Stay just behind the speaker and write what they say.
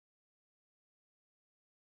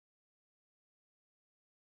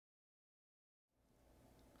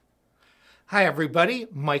Hi everybody,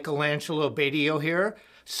 Michelangelo Badio here.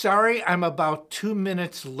 Sorry I'm about 2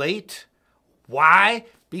 minutes late. Why?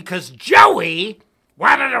 Because Joey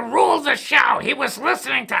wanted to rule the show. He was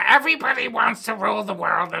listening to Everybody Wants to Rule the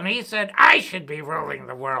World and he said I should be ruling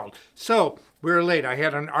the world. So we're late. I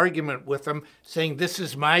had an argument with him saying this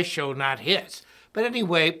is my show, not his. But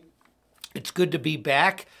anyway, it's good to be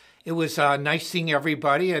back. It was nice seeing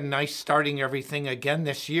everybody and nice starting everything again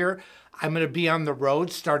this year. I'm going to be on the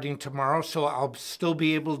road starting tomorrow, so I'll still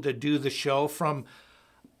be able to do the show from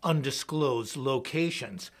undisclosed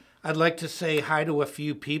locations. I'd like to say hi to a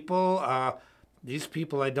few people. These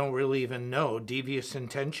people I don't really even know. Devious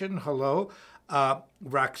Intention, hello.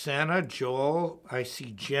 Roxana, Joel, I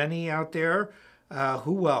see Jenny out there.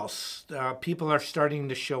 Who else? People are starting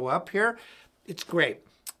to show up here. It's great.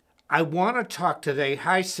 I want to talk today.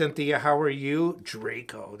 Hi, Cynthia. How are you?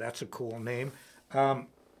 Draco. That's a cool name.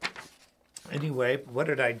 Anyway, what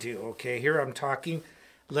did I do? Okay, here I'm talking.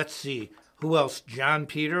 Let's see. Who else? John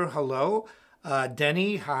Peter, hello.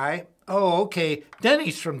 Denny, hi. Oh, okay.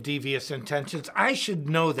 Denny's from Devious Intentions. I should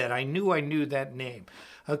know that. I knew that name.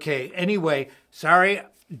 Okay, anyway, sorry.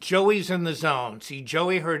 Joey's in the zone. See,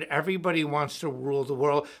 Joey heard Everybody Wants to Rule the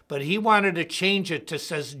World, but he wanted to change it to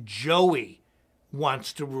says Joey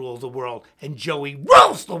wants to rule the world, and Joey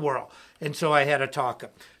rules the world. And so I had to talk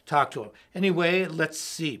to him. Anyway, let's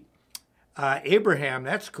see. Abraham,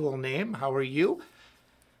 that's a cool name. How are you?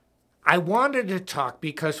 I wanted to talk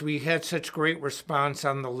because we had such great response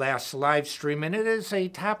on the last live stream, and it is a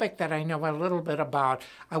topic that I know a little bit about.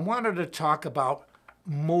 I wanted to talk about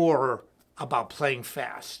more about playing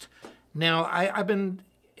fast. Now, I've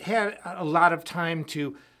had a lot of time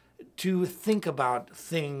to think about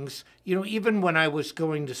things. You know, even when I was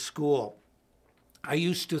going to school, I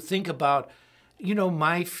used to think about, you know,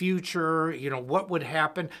 my future, you know, what would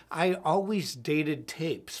happen. I always dated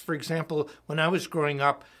tapes. For example, when I was growing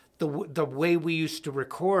up, the way we used to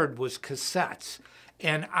record was cassettes.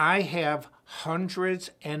 And I have hundreds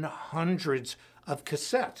and hundreds of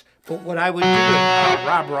cassettes. But what I would do,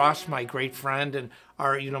 Rob Ross, my great friend, and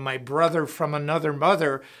my brother from another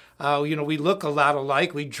mother, we look a lot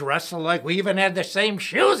alike, we dress alike, we even had the same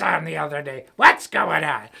shoes on the other day. What's going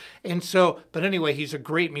on? And so, but anyway, he's a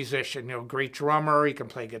great musician, great drummer, he can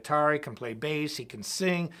play guitar, he can play bass, he can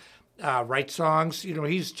sing, write songs.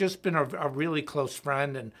 He's just been a really close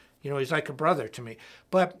friend, and, he's like a brother to me.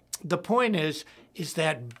 But the point is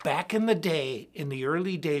that back in the day, in the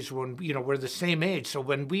early days when, we're the same age, so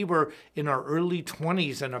when we were in our early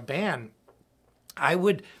 20s in a band, I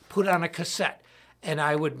would put on a cassette and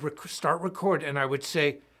I would start record and I would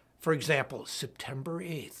say, for example, September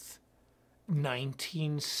 8th,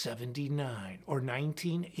 1979 or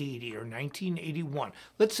 1980 or 1981.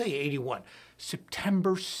 Let's say 81.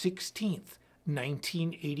 September 16th,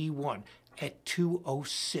 1981 at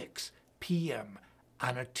 2:06 p.m.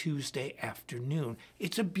 on a Tuesday afternoon.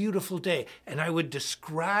 It's a beautiful day. And I would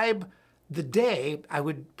describe the day, I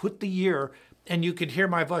would put the year, and you could hear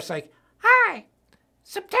my voice like, hi,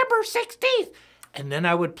 September 16th. And then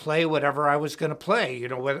I would play whatever I was going to play,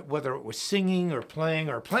 whether it was singing or playing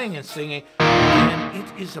and singing. And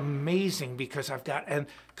it is amazing because and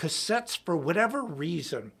cassettes, for whatever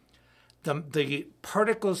reason, the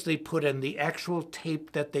particles they put in, the actual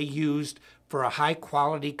tape that they used for a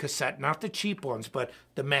high-quality cassette, not the cheap ones, but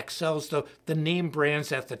the Maxells, the name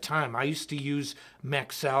brands at the time. I used to use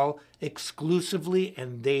Maxell exclusively,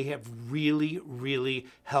 and they have really, really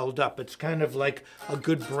held up. It's kind of like a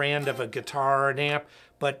good brand of a guitar or an amp,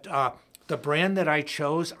 but the brand that I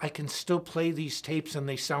chose, I can still play these tapes, and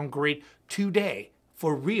they sound great today,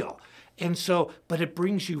 for real. And so, but it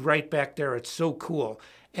brings you right back there. It's so cool.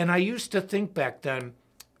 And I used to think back then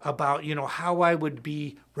about, how I would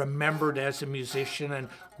be remembered as a musician and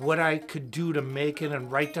what I could do to make it and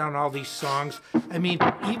write down all these songs. I mean,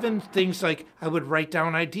 even things like I would write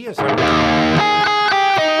down ideas. That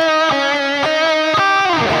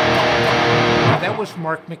was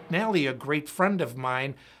Mark McNally, a great friend of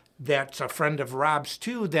mine, that's a friend of Rob's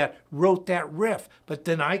too, that wrote that riff. But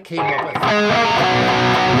then I came up with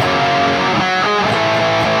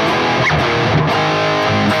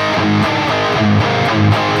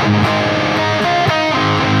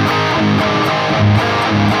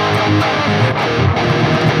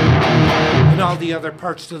and all the other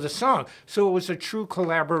parts to the song. So it was a true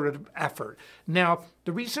collaborative effort. Now,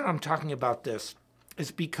 the reason I'm talking about this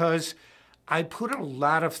is because I put a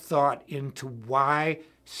lot of thought into why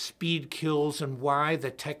speed kills and why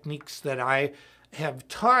the techniques that I have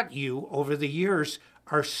taught you over the years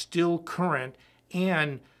are still current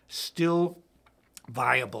and still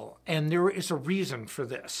viable. And there is a reason for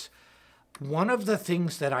this. one of the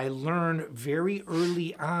things that I learned very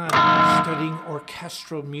early on studying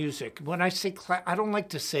orchestral music, when I say, I don't like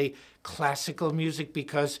to say classical music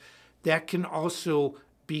because that can also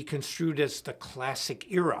be construed as the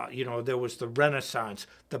classic era. You know, there was the Renaissance,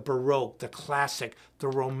 the Baroque, the Classic, the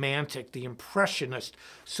Romantic, the Impressionist.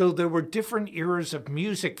 So there were different eras of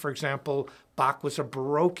music. For example, Bach was a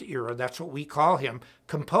Baroque era. That's what we call him,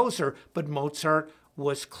 composer, but Mozart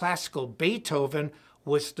was classical. Beethoven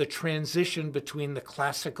was the transition between the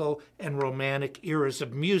classical and romantic eras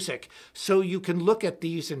of music. So you can look at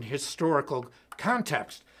these in historical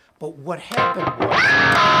context. But what happened was, when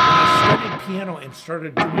I studied piano and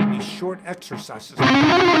started doing these short exercises,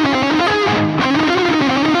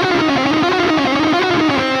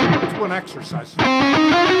 it's one exercise.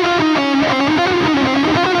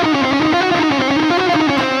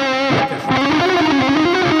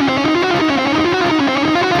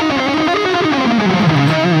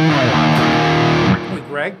 Hey,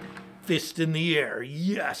 Greg, fist in the air.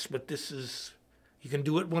 Yes, but this is, you can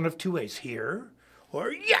do it one of two ways. Here,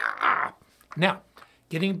 or yeah. Now,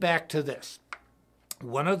 getting back to this,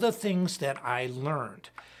 one of the things that I learned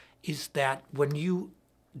is that when you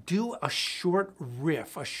do a short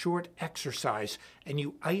riff, a short exercise, and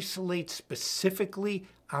you isolate specifically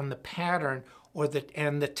on the pattern or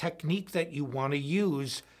and the technique that you want to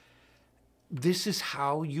use, this is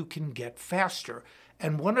how you can get faster.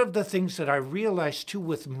 And one of the things that I realized too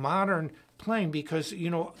with modern playing, because, you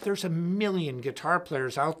know, there's a million guitar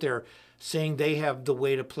players out there saying they have the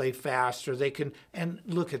way to play fast, or they can, and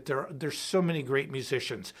look at, there's so many great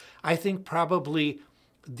musicians. I think probably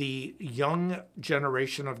the young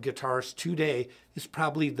generation of guitarists today is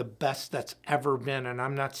probably the best that's ever been, and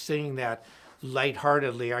I'm not saying that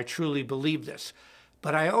lightheartedly. I truly believe this.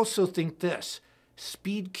 But I also think this,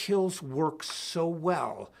 speed kills work so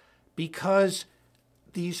well because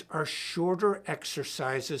these are shorter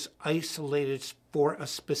exercises isolated for a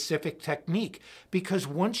specific technique. Because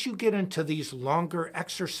once you get into these longer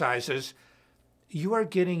exercises, you are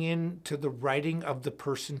getting into the writing of the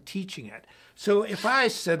person teaching it. So if I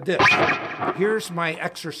said this, here's my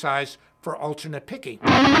exercise for alternate picking, which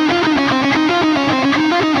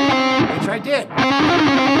I did.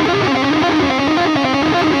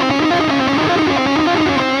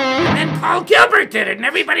 And then Paul Gilbert did it, and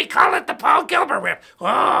everybody called it the Paul Gilbert riff.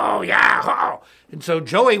 Oh, yeah, oh. And so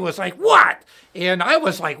Joey was like, what? And I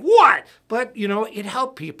was like, what? But, you know, it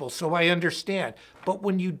helped people, so I understand. But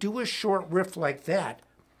when you do a short riff like that,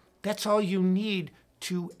 that's all you need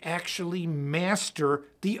to actually master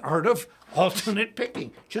the art of alternate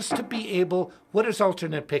picking. Just to be able, what is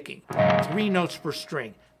alternate picking? 3 notes per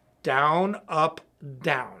string. Down, up,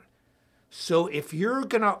 down. So if you're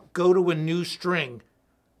going to go to a new string,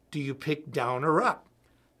 do you pick down or up?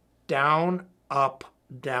 Down, up,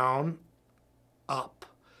 down, up.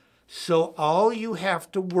 So all you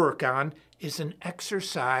have to work on is an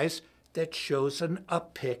exercise that shows an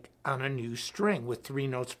up pick on a new string with 3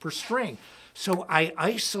 notes per string. So I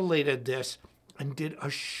isolated this and did a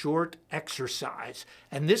short exercise.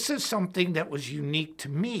 And this is something that was unique to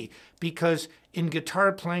me because in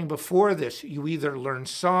guitar playing before this, you either learn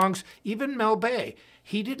songs, even MAB.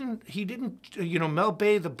 He didn't, you know, MAB,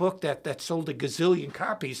 the book that sold a gazillion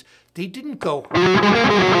copies, they didn't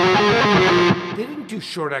do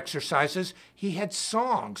short exercises. He had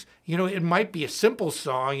songs. You know, it might be a simple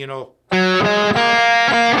song, you know. I'm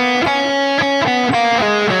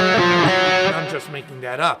just making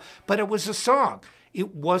that up. But it was a song.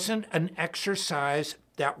 It wasn't an exercise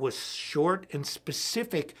that was short and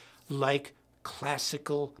specific like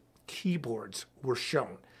classical keyboards were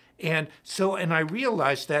shown. And so, and I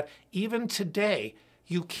realized that even today,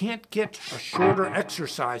 you can't get a shorter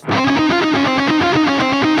exercise than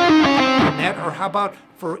that, or how about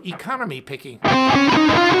for economy picking?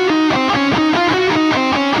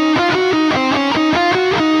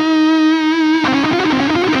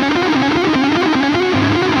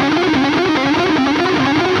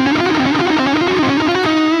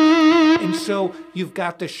 And so you've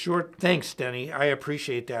got the short, thanks, Denny, I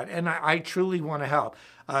appreciate that. And I truly want to help.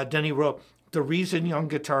 Denny wrote, the reason young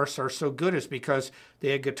guitarists are so good is because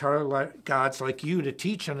they had guitar gods like you to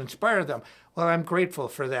teach and inspire them. Well, I'm grateful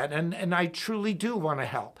for that, and I truly do want to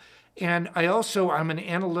help. And I'm an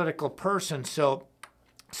analytical person, so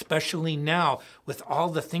especially now with all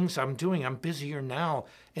the things I'm doing, I'm busier now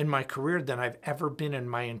in my career than I've ever been in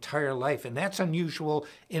my entire life. And that's unusual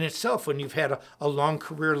in itself when you've had a long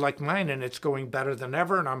career like mine and it's going better than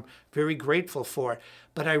ever, and I'm very grateful for it.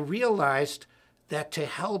 But I realized that to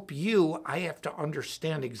help you, I have to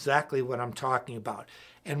understand exactly what I'm talking about.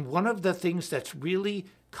 And one of the things that's really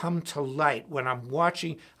come to light when I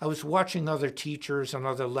was watching other teachers and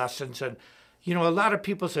other lessons, and you know, a lot of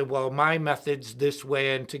people say, well, my method's this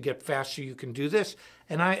way, and to get faster, you can do this.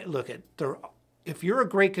 And I look at, if you're a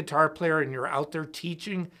great guitar player and you're out there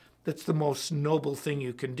teaching, that's the most noble thing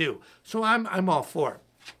you can do. So I'm all for it.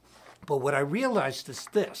 But what I realized is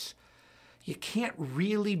this: you can't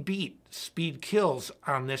really beat Speed Kills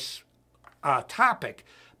on this topic,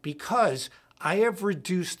 because I have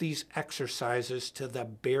reduced these exercises to the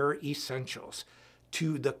bare essentials,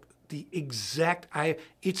 to the exact,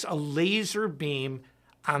 it's a laser beam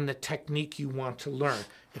on the technique you want to learn.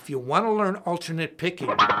 If you want to learn alternate picking,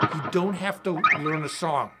 you don't have to learn a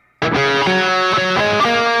song. You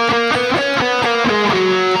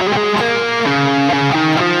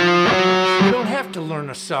don't have to learn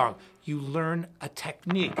a song. You learn a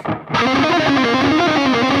technique.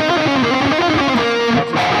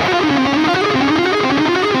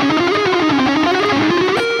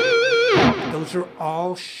 Those are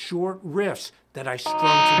all short riffs that I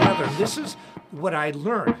strung together. And this is what I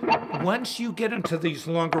learned. Once you get into these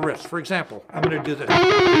longer riffs, for example, I'm going to do this.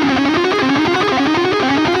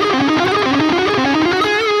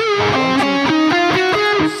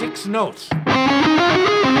 6 notes.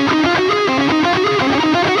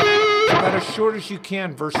 About as short as you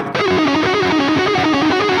can versus. I've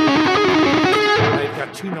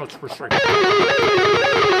got 2 notes per string.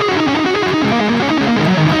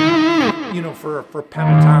 You know, for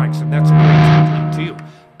pentatonics, and that's a great technique too.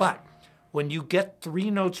 But when you get 3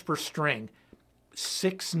 notes per string,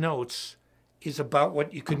 6 notes is about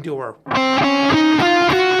what you can do, or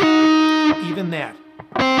even that.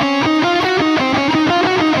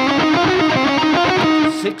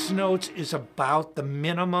 6 notes is about the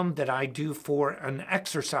minimum that I do for an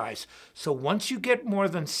exercise. So once you get more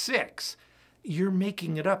than 6, you're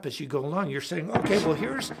making it up as you go along. You're saying, okay, well,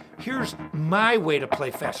 here's my way to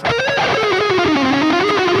play faster.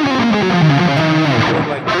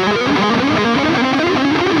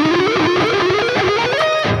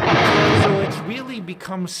 So it's really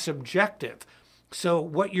becomes subjective. So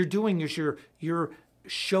what you're doing is you're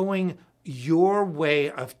showing your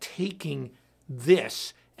way of taking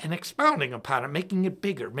this and expounding upon it, making it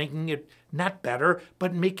bigger, making it not better,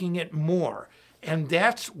 but making it more. And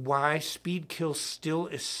that's why Speed Kills still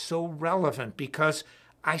is so relevant, because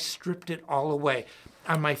I stripped it all away.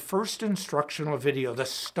 On my first instructional video, the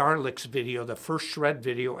Starlicks video, the first shred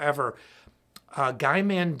video ever, Guy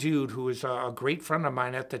Man Dude, who was a great friend of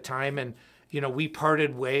mine at the time, and you know, we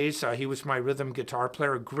parted ways. He was my rhythm guitar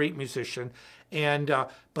player, a great musician. And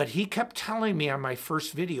but he kept telling me on my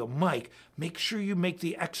first video, Mike, make sure you make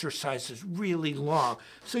the exercises really long.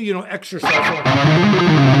 So, you know, exercise.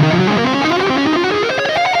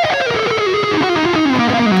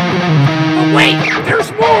 Oh, wait,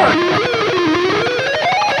 there's more.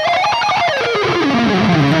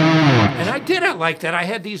 And I did it like that. I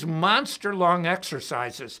had these monster long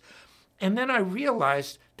exercises. And then I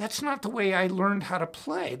realized that's not the way I learned how to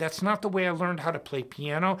play. That's not the way I learned how to play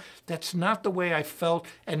piano. That's not the way I felt.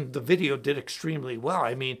 And the video did extremely well.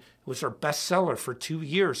 I mean, it was our bestseller for 2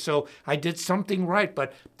 years. So I did something right,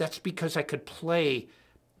 but that's because I could play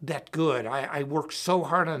that good. I worked so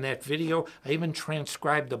hard on that video. I even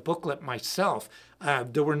transcribed the booklet myself.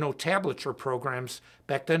 There were no tablature programs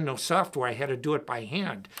back then, no software. I had to do it by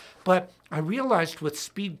hand. But I realized with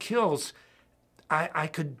Speed Kills, I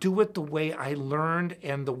could do it the way I learned,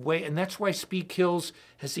 and that's why Speed Kills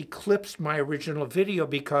has eclipsed my original video,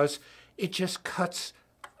 because it just cuts,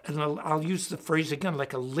 and I'll use the phrase again,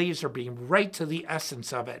 like a laser beam, right to the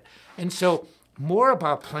essence of it. And so more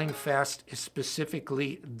about playing fast is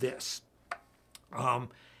specifically this.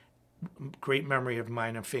 Great memory of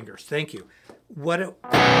mind and fingers. Thank you. Slide of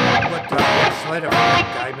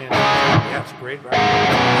Guy Man. Yeah, it's great,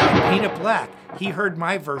 right? Paint It Black. He heard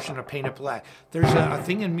my version of Paint It Black. There's a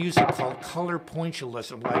thing in music called color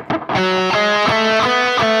pointillism,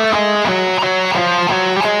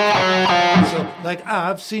 like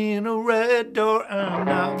I've seen a red door and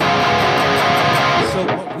now. So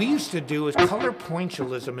what we used to do is color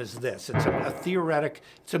pointillism is this. It's a theoretic,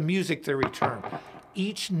 it's a music theory term.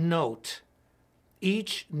 Each note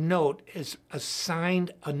is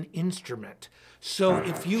assigned an instrument. So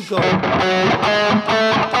if you go, you can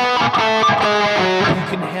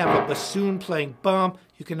have a bassoon playing bum,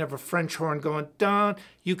 you can have a French horn going dun,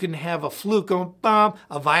 you can have a flute going bum,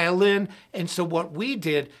 a violin. And so what we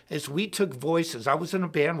did is we took voices. I was in a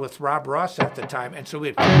band with Rob Ross at the time, and so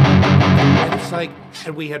we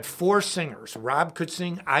had 4 singers. Rob could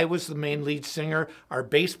sing, I was the main lead singer, our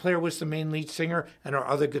bass player was the main lead singer, and our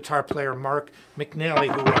other guitar player, Mark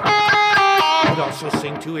McNally, who could also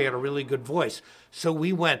sing too. He had a really good voice. So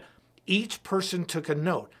we went, each person took a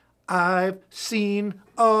note. I've seen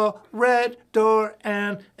a red door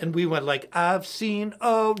and we went like, I've seen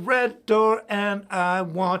a red door and I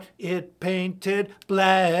want it painted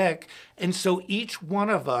black. And so each one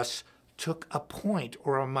of us took a point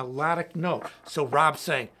or a melodic note. So Rob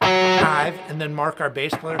sang I've, and then Mark, our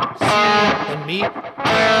bass player, then me,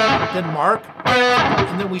 then Mark,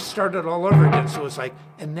 and then we started all over again. So it's like,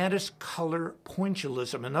 and that is color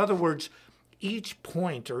pointillism. In other words, each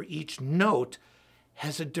point or each note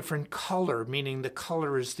has a different color, meaning the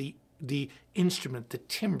color is the instrument, the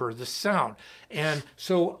timbre, the sound. And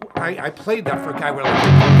so I played that for a guy where like,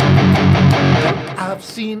 I've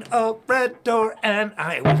seen a red door and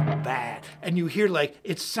it was bad. And you hear like,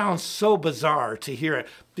 it sounds so bizarre to hear it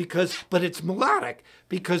but it's melodic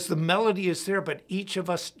because the melody is there, but each of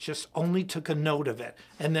us just only took a note of it.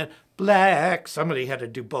 And then black, somebody had to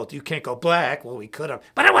do both. You can't go black. Well, we could have,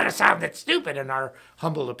 but it would have sounded stupid in our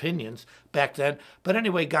humble opinions back then. But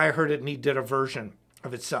anyway, Guy heard it and he did a version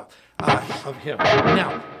of itself, of him.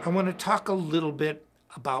 Now, I want to talk a little bit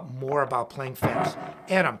more about playing fast.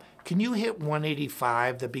 Adam, can you hit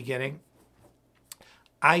 185, the beginning?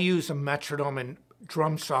 I use a metronome and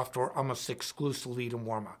drum software almost exclusively to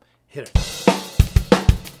warm up. Hit it.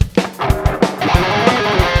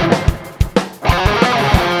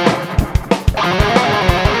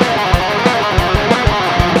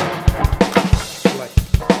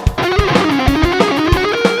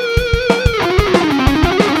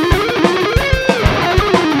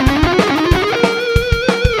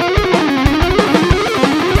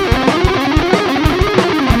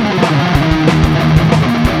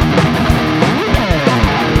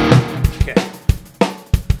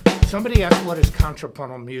 Somebody asked, what is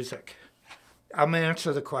contrapuntal music? I'm going to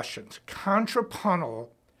answer the questions.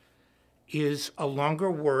 Contrapuntal is a longer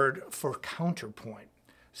word for counterpoint.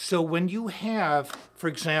 So when you have, for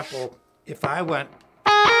example, if I went,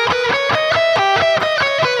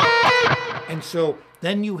 and so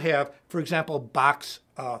then you have, for example, Bach's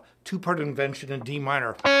 2-part invention in D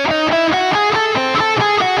minor.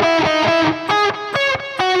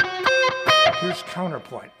 Here's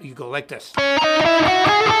counterpoint. You go like this.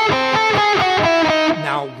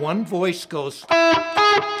 Now one voice goes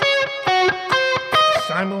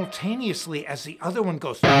simultaneously as the other one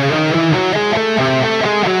goes. Like,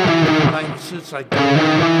 so it's like.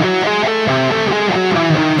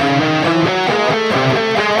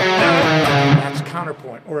 That's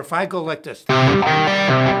counterpoint. Or if I go like this. Now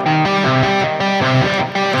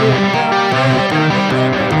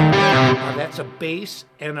that's a bass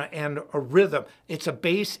and a rhythm. It's a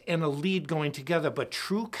bass and a lead going together, but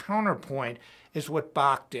true counterpoint is what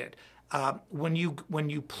Bach did. When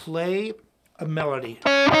you play a melody,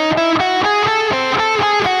 that's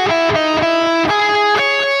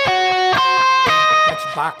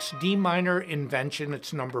Bach's D minor invention.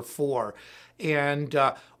 It's number 4, and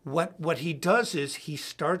what he does is he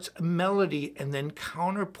starts a melody and then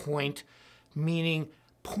counterpoint, meaning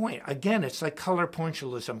point. Again, it's like color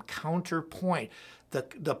pointillism, counterpoint.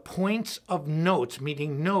 The points of notes,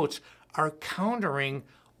 meaning notes, are countering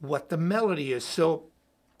what the melody is. So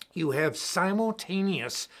you have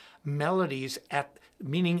simultaneous melodies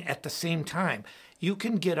meaning at the same time. You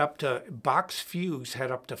can get up to, Bach's fugues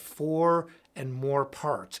had up to 4 and more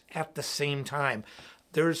parts at the same time.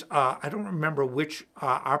 There's, I don't remember which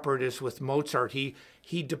opera it is with Mozart. He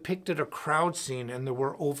depicted a crowd scene and there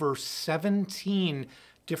were over 17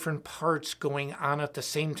 different parts going on at the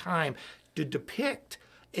same time to depict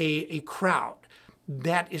a crowd.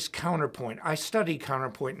 That is counterpoint. I studied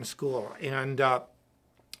counterpoint in school, and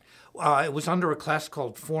it was under a class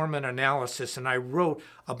called Form and Analysis, and I wrote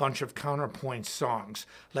a bunch of counterpoint songs,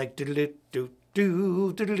 like then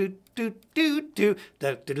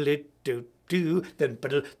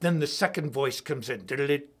the second voice comes in,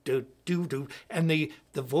 and the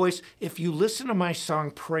voice, if you listen to my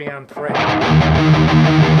song Pray on Pray,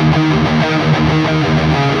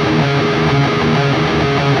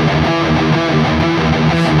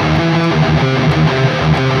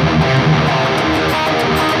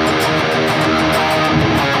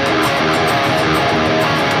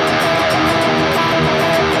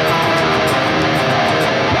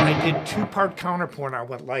 I did 2-part counterpoint. I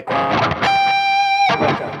went like that.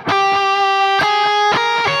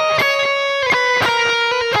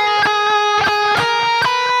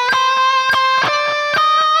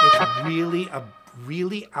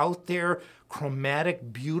 really out there,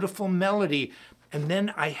 chromatic, beautiful melody. And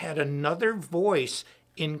then I had another voice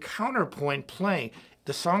in counterpoint playing.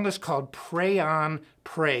 The song is called Pray On,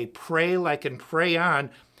 Pray. Pray like in pray on,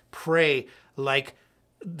 pray like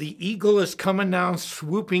the eagle is coming down,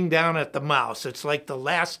 swooping down at the mouse. It's like the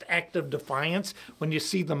last act of defiance when you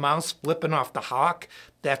see the mouse flipping off the hawk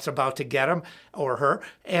that's about to get him or her.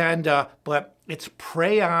 And but it's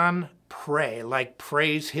pray on, pray, like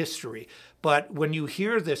praise history. But when you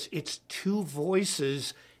hear this, it's two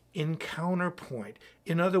voices in counterpoint.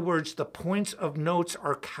 In other words, the points of notes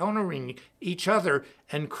are countering each other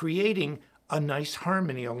and creating a nice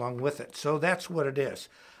harmony along with it. So that's what it is.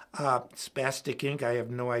 Spastic Ink, I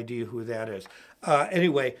have no idea who that is.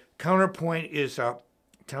 Anyway, counterpoint is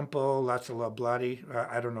tempo, lots of love, bloody.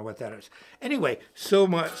 I don't know what that is. Anyway,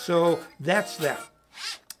 so that's that.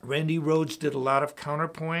 Randy Rhoads did a lot of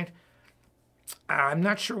counterpoint. I'm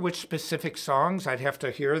not sure which specific songs. I'd have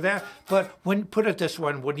to hear that. But put it this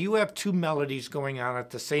one, when you have two melodies going on at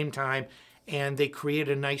the same time and they create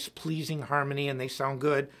a nice pleasing harmony and they sound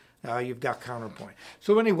good, you've got counterpoint.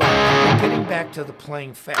 So anyway, getting back to the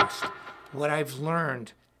playing fast, what I've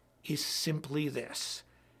learned is simply this.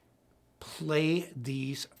 Play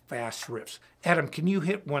these fast riffs. Adam, can you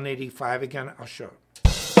hit 185 again? I'll show you.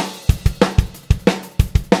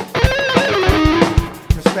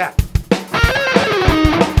 Just that.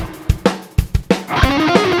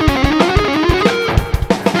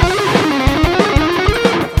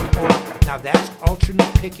 Now that's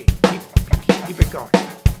alternate picking. Keep it going.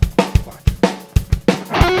 Watch.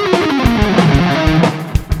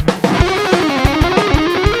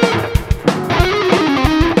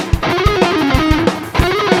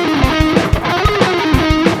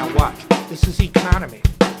 Now watch. This is economy.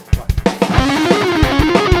 Watch.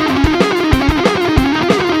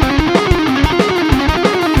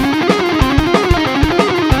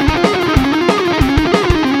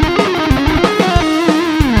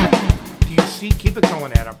 Keep it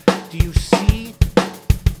going, Adam. Do you see?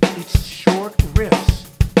 It's short riffs.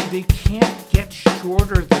 They can't get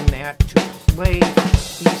shorter than that to play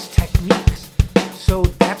these techniques. So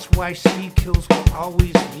that's why speed kills will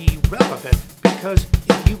always be relevant, because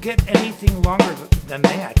if you get anything longer than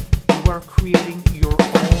that, you are creating your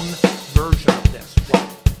own version of this. Well,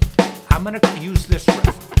 I'm going to use this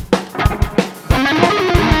riff.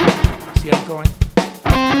 See how I'm going?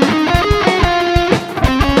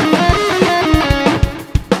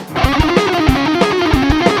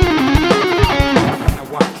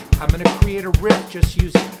 A riff just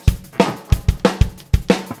using this.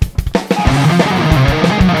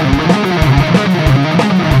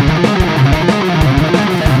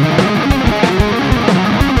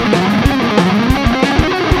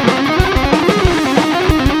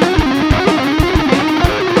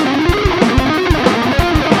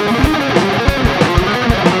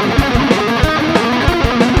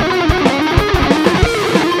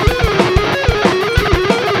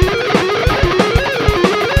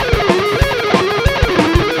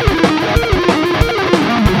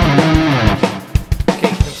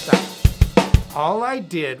 All I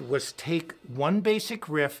did was take one basic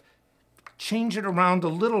riff, change it around a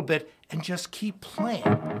little bit, and just keep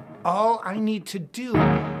playing. All I need to do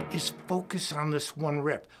is focus on this one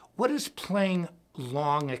riff. What is playing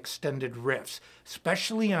long, extended riffs,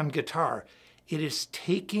 especially on guitar? It is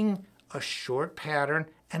taking a short pattern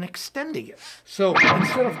and extending it. So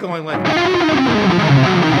instead of going like,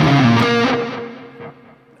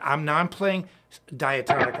 I'm playing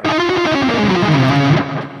diatonic.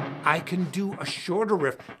 I can do a shorter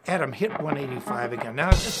riff. Adam, hit 185 again. Now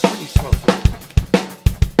it's pretty slow.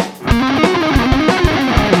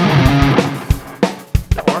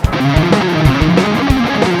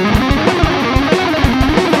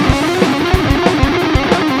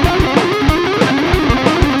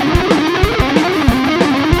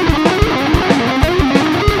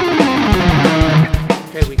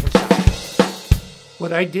 Okay, we can stop.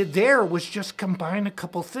 What I did there was just combine a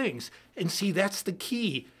couple things. And see, that's the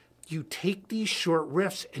key. You take these short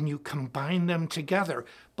riffs and you combine them together,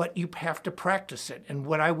 but you have to practice it. And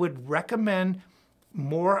what I would recommend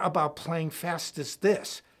more about playing fast is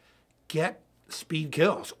this. Get speed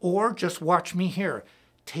kills, or just watch me here.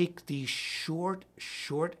 Take these short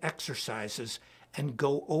exercises and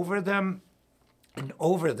go over them and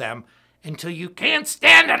over them until you can't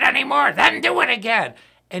stand it anymore. Then do it again.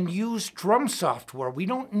 And use drum software. We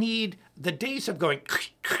don't need the days of going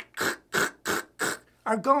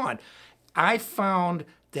are gone. I found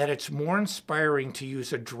that it's more inspiring to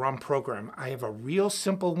use a drum program. I have a real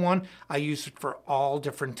simple one. I use it for all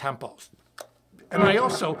different tempos. And I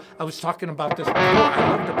was talking about this before, I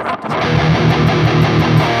love to practice.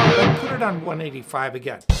 Put it on 185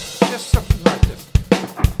 again. Just something like this.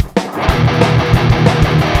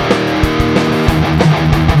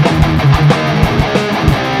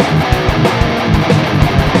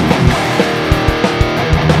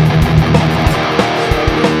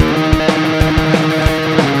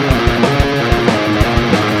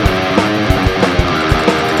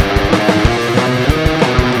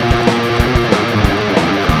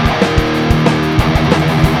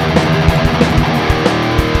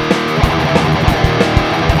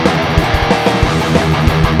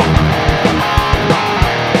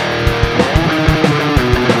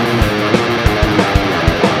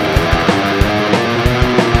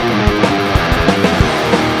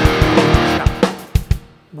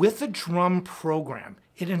 With a drum program,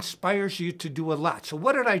 it inspires you to do a lot. So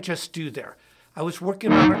what did I just do there? I was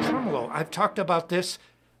working on a tremolo. I've talked about this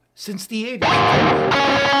since the 80s. I'm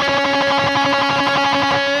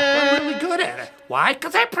really good at it. Why?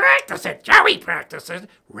 Because I practice it. Joey practiced it.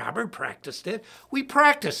 Robert practiced it. We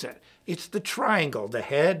practice it. It's the triangle, the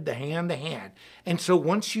head, the hand, the hand. And so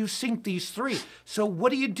once you sync these three, so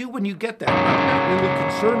what do you do when you get that? I'm not really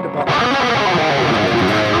concerned about that.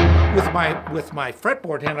 With my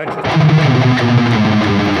fretboard hand, I just...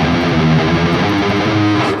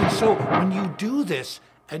 And so when you do this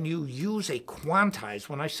and you use a quantized,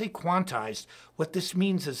 when I say quantized, what this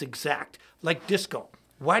means is exact, like disco.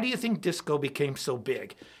 Why do you think disco became so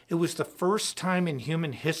big? It was the first time in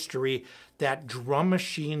human history that drum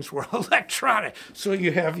machines were electronic. So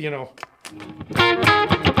you have, you know...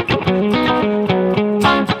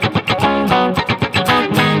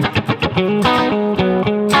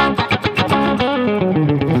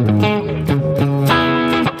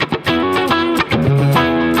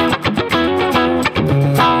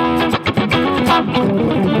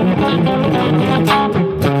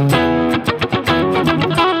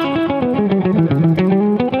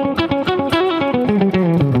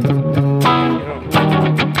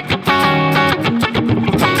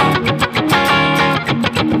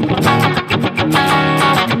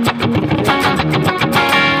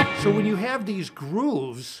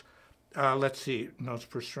 Let's see, notes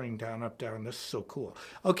per string, down, up, down. This is so cool.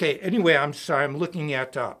 Okay, anyway, I'm sorry. I'm looking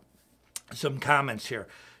at some comments here.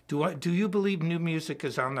 Do you believe new music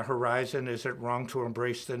is on the horizon? Is it wrong to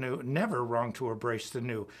embrace the new? Never wrong to embrace the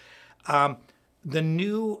new.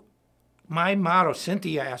 My motto,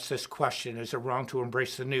 Cynthia asked this question, is it wrong to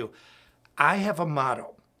embrace the new? I have a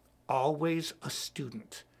motto, always a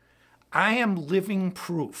student. I am living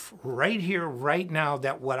proof right here, right now,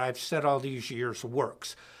 that what I've said all these years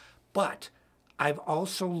works. But I've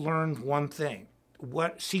also learned one thing.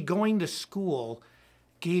 Going to school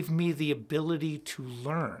gave me the ability to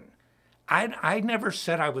learn. I never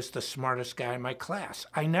said I was the smartest guy in my class.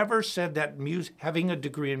 I never said that having a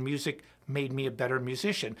degree in music made me a better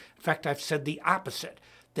musician. In fact, I've said the opposite,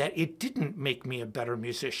 that it didn't make me a better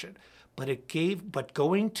musician. But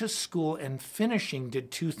going to school and finishing did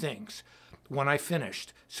two things when I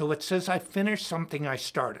finished. So it says I finished something I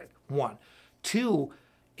started, one. Two,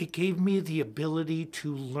 it gave me the ability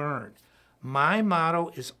to learn. My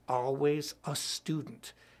motto is always a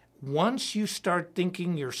student. Once you start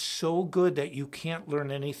thinking you're so good that you can't learn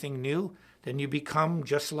anything new, then you become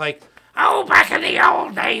just like, oh, back in the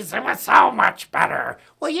old days, it was so much better.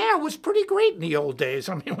 Well, yeah, it was pretty great in the old days.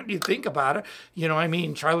 I mean, when you think about it,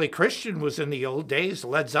 Charlie Christian was in the old days.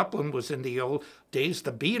 Led Zeppelin was in the old days.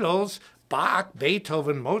 The Beatles, Bach,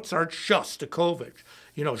 Beethoven, Mozart, Shostakovich.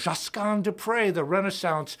 Josquin du Pré, the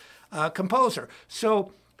Renaissance composer.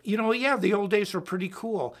 So, yeah, the old days were pretty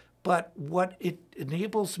cool. But what it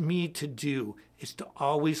enables me to do is to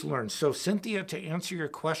always learn. So, Cynthia, to answer your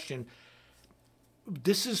question,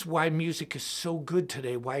 this is why music is so good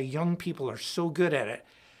today, why young people are so good at it.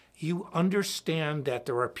 You understand that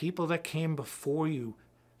there are people that came before you,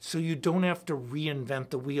 so you don't have to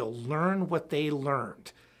reinvent the wheel. Learn what they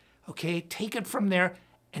learned. Okay? Take it from there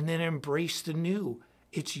and then embrace the new.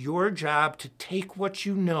 It's your job to take what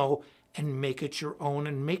you know and make it your own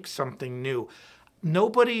and make something new.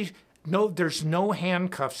 There's no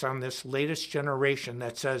handcuffs on this latest generation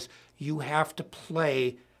that says you have to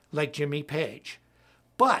play like Jimmy Page.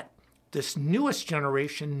 But this newest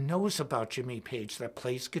generation knows about Jimmy Page that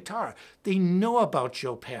plays guitar. They know about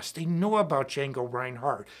Joe Pass. They know about Django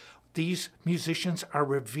Reinhardt. These musicians are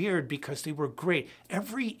revered because they were great.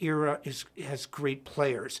 Every era has great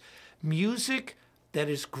players. Music that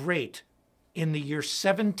is great in the year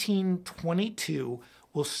 1722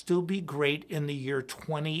 will still be great in the year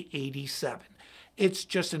 2087. It's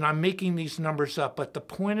just, and I'm making these numbers up, but the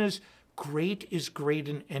point is great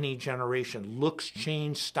in any generation. Looks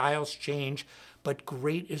change, styles change, but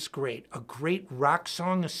great is great. A great rock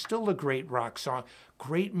song is still a great rock song.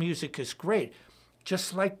 Great music is great.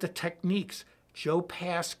 Just like the techniques. Joe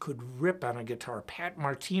Pass could rip on a guitar. Pat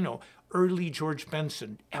Martino, early George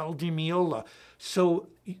Benson, Al Di Meola. So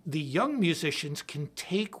the young musicians can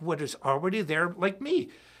take what is already there, like me.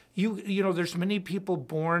 You know, there's many people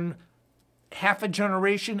born half a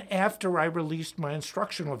generation after I released my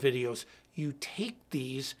instructional videos. You take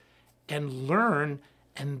these and learn,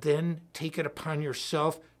 and then take it upon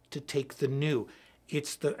yourself to take the new.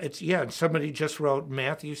 Yeah, and somebody just wrote,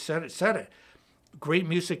 Matthew said it. Great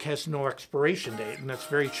music has no expiration date, and that's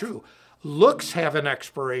very true. Looks have an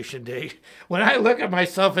expiration date. When I look at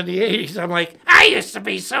myself in the 80s, I'm like, I used to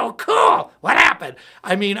be so cool. What happened?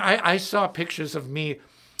 I mean, I saw pictures of me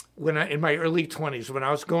in my early 20s, when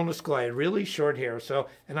I was going to school. I had really short hair,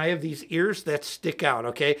 and I have these ears that stick out,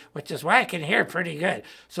 okay, which is why I can hear pretty good.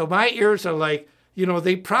 So my ears are like, you know,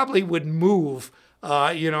 they probably would move.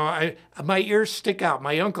 You know, my ears stick out.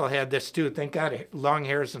 My uncle had this too. Thank God, long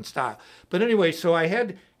hairs in style. But anyway, so I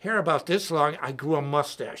had hair about this long. I grew a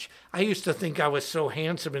mustache. I used to think I was so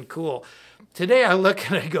handsome and cool. Today I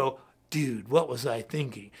look and I go, dude, what was I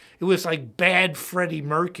thinking? It was like bad Freddie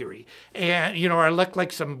Mercury. And, you know, I looked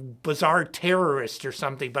like some bizarre terrorist or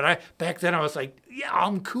something. But back then I was like, yeah,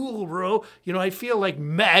 I'm cool, bro. You know, I feel like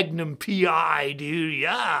Magnum P.I., dude,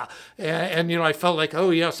 yeah. And you know, I felt like, oh,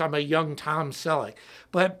 yes, I'm a young Tom Selleck.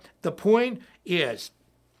 But the point is,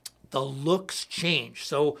 the looks change.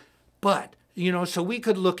 So we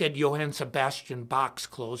could look at Johann Sebastian Bach's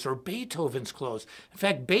clothes or Beethoven's clothes. In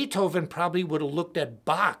fact, Beethoven probably would have looked at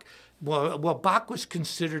Bach. Well, Bach was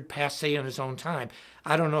considered passé in his own time.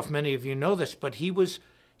 I don't know if many of you know this, but his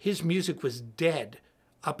music was dead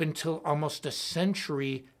up until almost a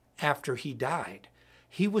century after he died.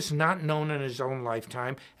 He was not known in his own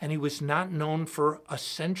lifetime, and he was not known for a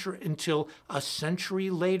century until a century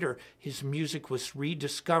later. His music was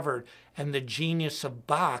rediscovered, and the genius of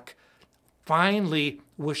Bach finally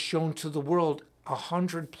was shown to the world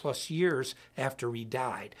 100+ years after he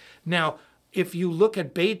died. Now, if you look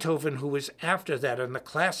at Beethoven, who was after that in the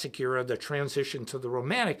classic era, the transition to the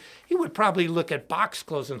romantic, he would probably look at Bach's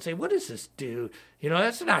clothes and say, what is this dude? You know,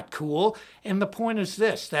 that's not cool. And the point is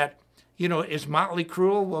this, that, you know, is Motley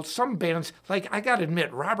Crue? Well, some bands, like, I got to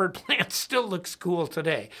admit, Robert Plant still looks cool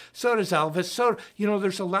today. So does Elvis. So, you know,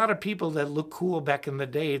 there's a lot of people that look cool back in the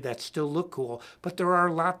day that still look cool, but there are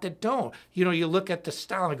a lot that don't. You know, you look at the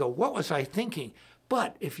style and go, what was I thinking?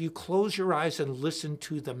 But if you close your eyes and listen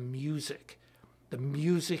to the music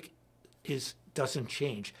doesn't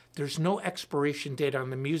change. There's no expiration date on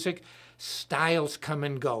the music. Styles come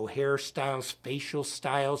and go. Hairstyles, facial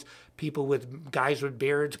styles, guys with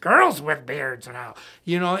beards, girls with beards now.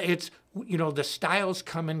 You know, the styles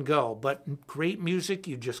come and go. But great music,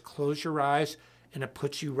 you just close your eyes and it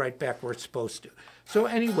puts you right back where it's supposed to. So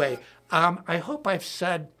anyway, I hope I've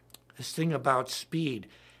said this thing about speed.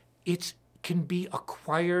 It can be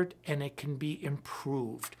acquired and it can be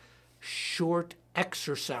improved. Short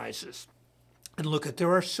exercises. And look,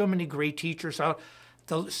 there are so many great teachers out.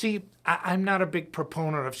 See, I'm not a big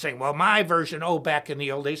proponent of saying, well, my version, back in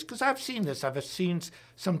the old days, because I've seen this. I've seen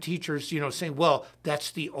some teachers, you know, saying, well, that's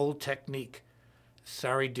the old technique.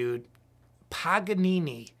 Sorry, dude.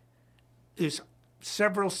 Paganini is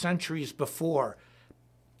several centuries before.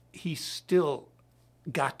 He still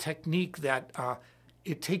got technique that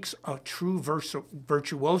it takes a true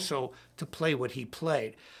virtuoso to play what he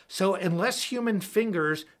played. So unless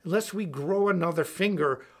we grow another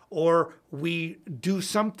finger or we do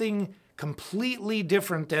something completely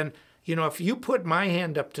different than, you know, if you put my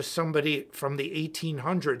hand up to somebody from the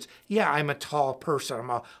 1800s, yeah, I'm a tall person. I'm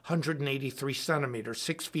 183 centimeters,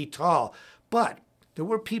 6 feet tall. But there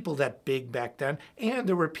were people that big back then, and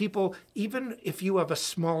there were people, even if you have a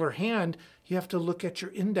smaller hand, you have to look at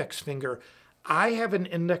your index finger. I have an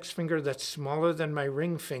index finger that's smaller than my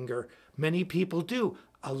ring finger. Many people do.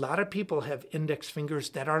 A lot of people have index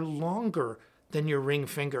fingers that are longer than your ring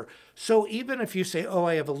finger. So even if you say,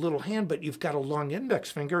 I have a little hand, but you've got a long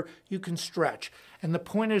index finger, you can stretch. And the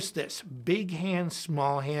point is this: big hand,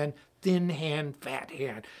 small hand, thin hand, fat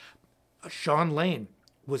hand. Sean Lane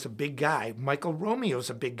was a big guy. Michael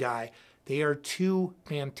Romeo's a big guy. They are two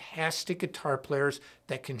fantastic guitar players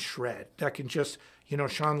that can shred, that can just, you know,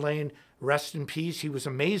 Sean Lane, rest in peace. He was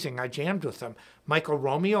amazing. I jammed with him. Michael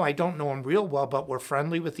Romeo, I don't know him real well, but we're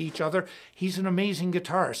friendly with each other. He's an amazing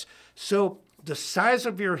guitarist. So the size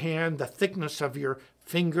of your hand, the thickness of your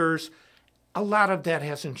fingers, a lot of that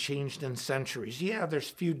hasn't changed in centuries. Yeah,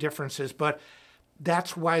 there's few differences, but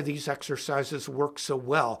that's why these exercises work so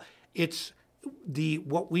well. It's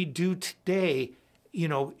what we do today you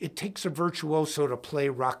know, it takes a virtuoso to play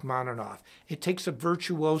Rachmaninoff. It takes a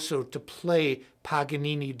virtuoso to play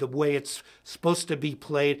Paganini the way it's supposed to be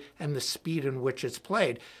played and the speed in which it's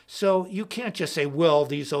played. So you can't just say, well,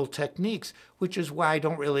 these old techniques, which is why I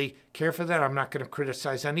don't really care for that. I'm not going to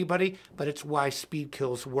criticize anybody, but it's why Speed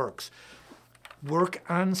Kills works. Work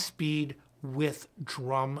on speed with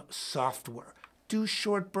drum software. Do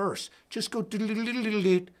short bursts. Just go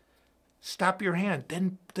stop your hand,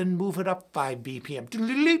 then move it up 5 BPM.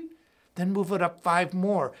 Then move it up 5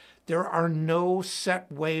 more. There are no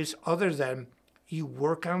set ways other than you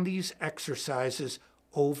work on these exercises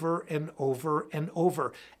over and over and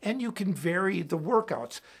over. And you can vary the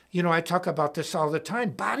workouts. You know, I talk about this all the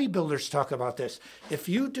time. Bodybuilders talk about this. If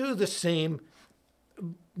you do the same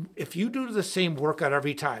workout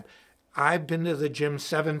every time, I've been to the gym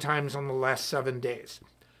 7 times in the last 7 days.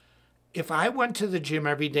 If I went to the gym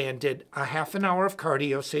every day and did a half an hour of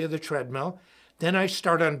cardio, say the treadmill, then I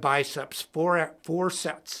start on biceps, four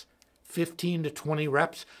sets, 15 to 20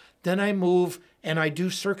 reps. Then I move and I do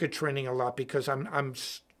circuit training a lot because I'm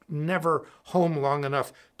never home long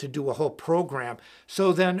enough to do a whole program.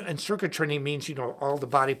 So then, and circuit training means, you know, all the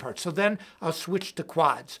body parts. So then I'll switch to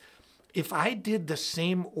quads. If I did the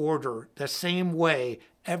same order, the same way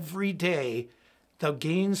every day, the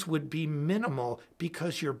gains would be minimal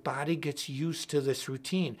because your body gets used to this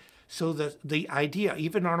routine. So the idea,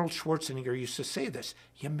 even Arnold Schwarzenegger used to say this,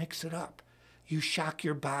 you mix it up. You shock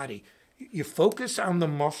your body. You focus on the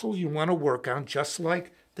muscle you want to work on, just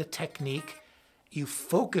like the technique. You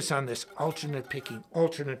focus on this alternate picking.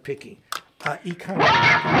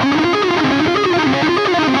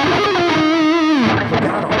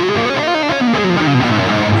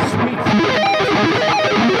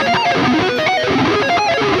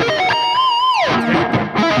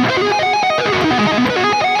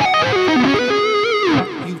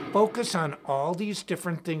 Focus on all these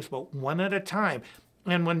different things, but one at a time.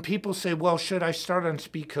 And when people say, well, should I start on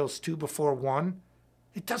Speed Kills 2 before 1?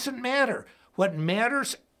 It doesn't matter. What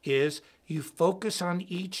matters is you focus on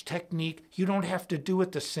each technique. You don't have to do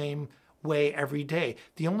it the same way every day.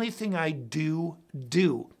 The only thing I do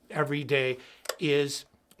every day is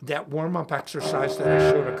that warm-up exercise that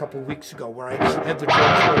I showed a couple weeks ago where I had the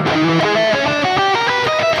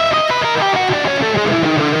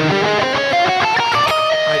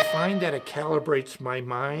I find that it calibrates my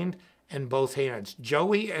mind and both hands.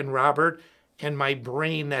 Joey and Robert and my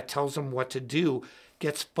brain that tells them what to do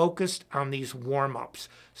gets focused on these warm-ups.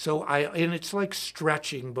 And it's like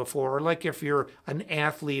stretching before, or like if you're an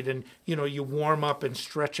athlete and you warm up and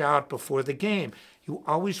stretch out before the game. You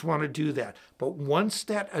always want to do that. But once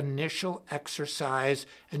that initial exercise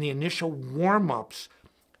and the initial warm-ups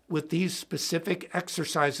with these specific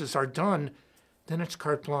exercises are done, then it's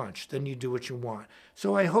carte blanche. Then you do what you want.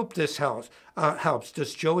 So I hope this helps.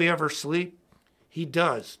 Does Joey ever sleep? He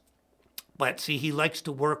does. But see, he likes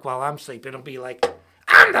to work while I'm sleeping. It'll be like,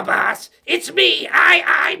 I'm the boss. It's me.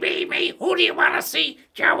 I, me. Who do you want to see?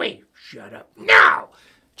 Joey. Shut up. No!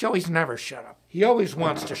 Joey's never shut up. He always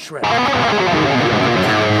wants to shred.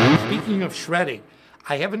 Speaking of shredding,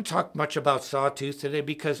 I haven't talked much about Sawtooth today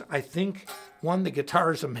because I think, 1, the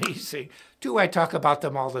guitar is amazing. 2, I talk about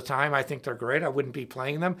them all the time. I think they're great. I wouldn't be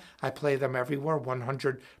playing them. I play them everywhere,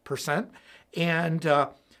 100%. And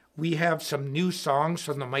we have some new songs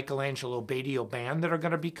from the Michelangelo Badio Band that are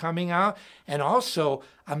going to be coming out. And also,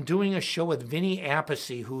 I'm doing a show with Vinny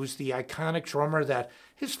Appice, who's the iconic drummer that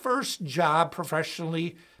his first job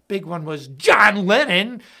professionally, big one, was John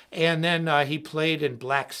Lennon. And then he played in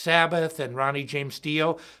Black Sabbath and Ronnie James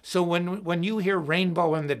Dio. So when you hear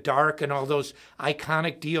Rainbow in the Dark and all those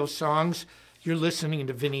iconic Dio songs, you're listening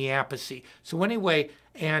to Vinny Appice. So anyway,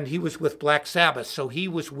 and he was with Black Sabbath. So he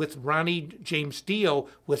was with Ronnie James Dio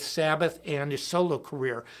with Sabbath and his solo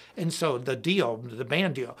career. And so the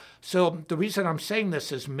band Dio. So the reason I'm saying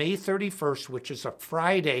this is May 31st, which is a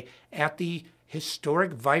Friday, at the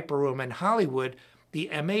historic Viper Room in Hollywood, the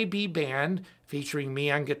MAB band, featuring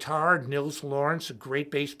me on guitar, Nils Lawrence, a great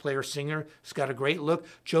bass player, singer, he's got a great look.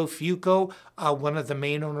 Joe Fuco, one of the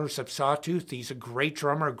main owners of Sawtooth, he's a great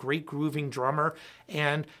drummer, a great grooving drummer,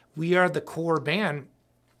 and we are the core band.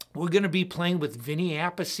 We're going to be playing with Vinny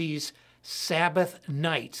Appice's Sabbath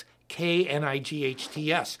Nights,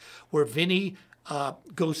 Knights, where Vinny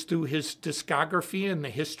goes through his discography and the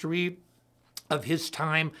history of his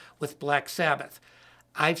time with Black Sabbath.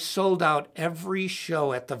 I've sold out every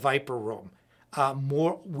show at the Viper Room.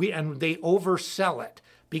 And they oversell it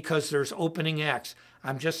because there's opening acts.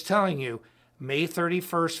 I'm just telling you, May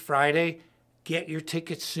 31st, Friday, get your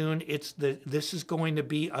tickets soon. This is going to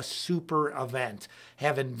be a super event.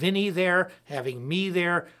 Having Vinny there, having me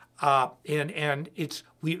there, And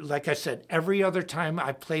like I said, every other time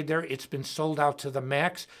I played there, it's been sold out to the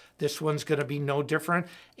max. This one's going to be no different.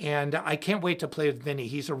 And I can't wait to play with Vinny.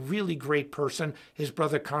 He's a really great person. His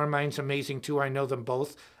brother Carmine's amazing too. I know them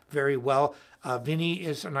both very well. Vinny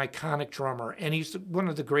is an iconic drummer, and he's one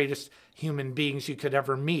of the greatest human beings you could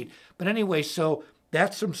ever meet. But anyway, so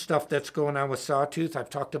that's some stuff that's going on with Sawtooth.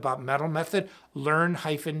 I've talked about Metal Method,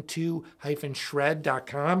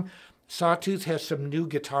 learn-to-shred.com. Sawtooth has some new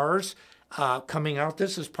guitars coming out.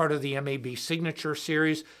 This is part of the MAB Signature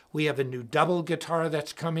Series. We have a new double guitar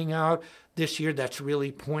that's coming out this year that's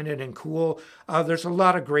really pointed and cool. There's a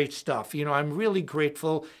lot of great stuff. You know, I'm really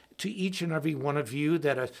grateful to each and every one of you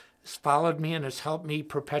that has followed me and has helped me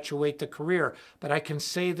perpetuate the career. But I can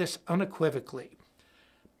say this unequivocally.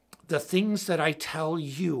 The things that I tell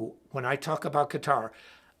you when I talk about guitar,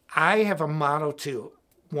 I have a motto too.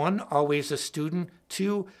 One, always a student.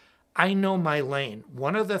 Two, I know my lane.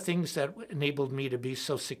 One of the things that enabled me to be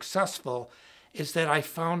so successful is that I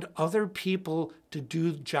found other people to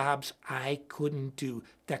do jobs I couldn't do,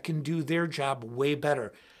 that can do their job way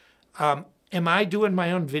better. Am I doing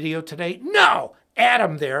my own video today? No!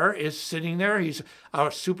 Adam there is sitting there. He's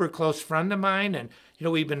a super close friend of mine, and you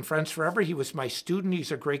know, we've been friends forever. He was my student.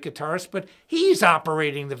 He's a great guitarist, but he's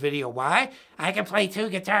operating the video. Why? I can play two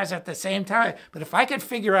guitars at the same time. But if I could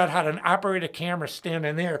figure out how to operate a camera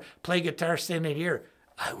standing there, play guitar standing here,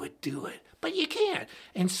 I would do it. But you can't.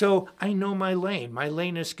 And so I know my lane. My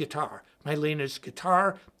lane is guitar. My lane is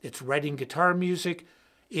guitar. It's writing guitar music.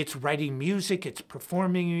 It's writing music. It's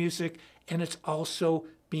performing music. And it's also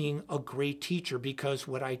being a great teacher, because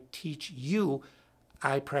what I teach you,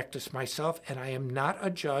 I practice myself, and I am not a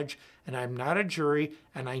judge, and I'm not a jury,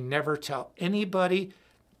 and I never tell anybody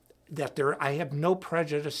that I have no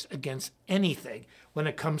prejudice against anything when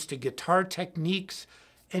it comes to guitar techniques,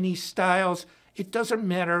 any styles. It doesn't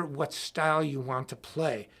matter what style you want to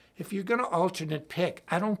play. If you're going to alternate pick,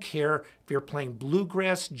 I don't care if you're playing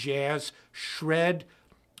bluegrass, jazz, shred,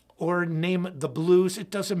 or name the blues. It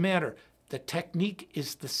doesn't matter. The technique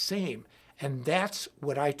is the same, and that's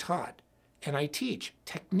what I taught. And I teach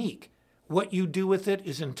technique. What you do with it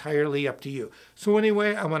is entirely up to you. So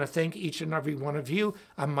anyway, I want to thank each and every one of you.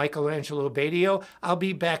 I'm Michelangelo Badio. I'll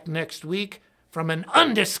be back next week from an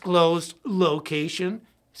undisclosed location.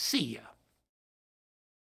 See ya.